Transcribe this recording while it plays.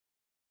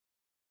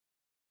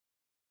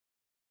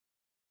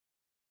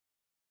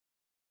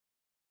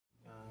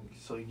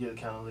So you get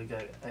kind of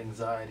like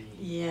anxiety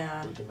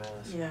Yeah. with the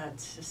mask. Yeah,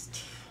 it's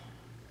just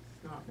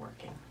not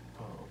working.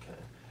 Oh, okay.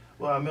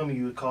 Well, I remember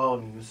you had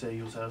called and you said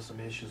you was having some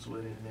issues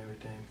with it and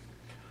everything.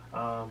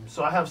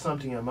 So I have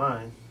something in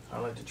mind I'd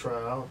like to try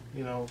out.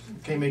 You know,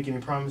 can't make any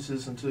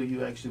promises until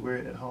you actually wear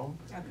it at home.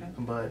 Okay.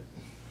 But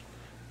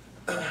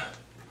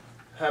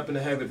happen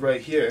to have it right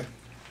here.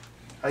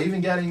 I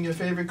even got it in your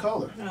favorite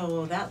color.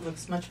 Oh, that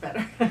looks much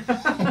better.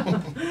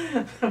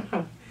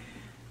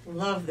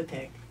 Love the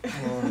pink.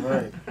 All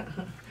right.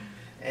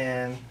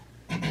 And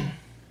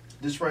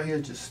this right here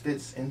just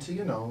fits into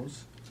your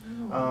nose.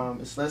 Oh.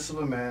 It's less of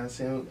a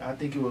mask, and I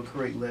think it will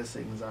create less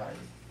anxiety.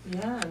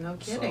 Yeah, no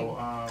kidding.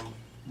 So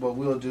what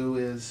we'll do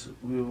is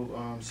we'll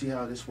see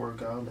how this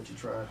works out, let you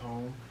try it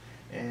home,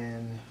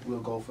 and we'll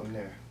go from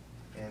there.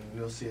 And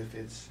we'll see if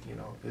it's, you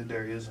know, if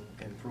there is an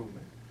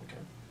improvement. Okay.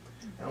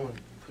 And I'm going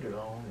to put it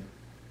on.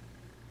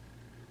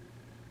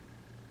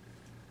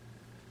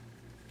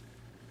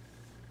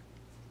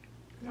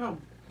 Oh,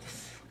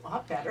 a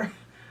lot better.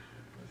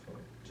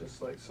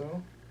 Just like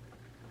so.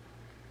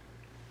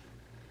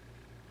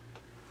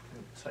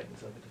 It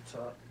tightens up at the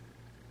top.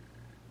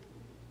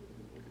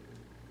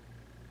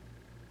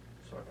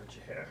 Sorry about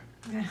your hair.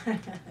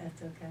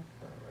 That's okay.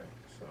 All right,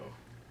 so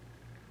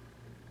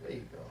there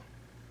you go.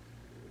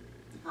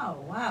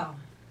 Oh, wow.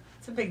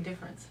 It's a big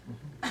difference.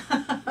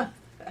 Mm-hmm.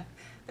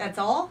 That's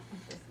all?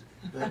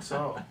 That's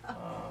all.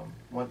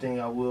 One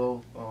thing I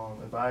will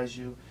advise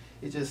you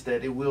is just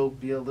that it will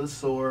be a little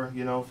sore,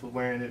 you know, for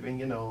wearing it in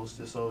your nose.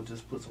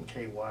 Just put some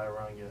KY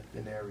around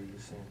your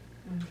nares, and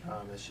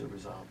Okay. that should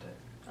resolve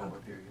that over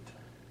a period of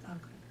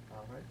time. Okay.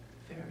 All right.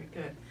 Very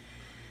good.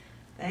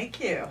 Thank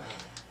you.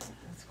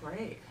 That's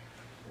great.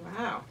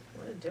 Wow.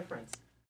 What a difference.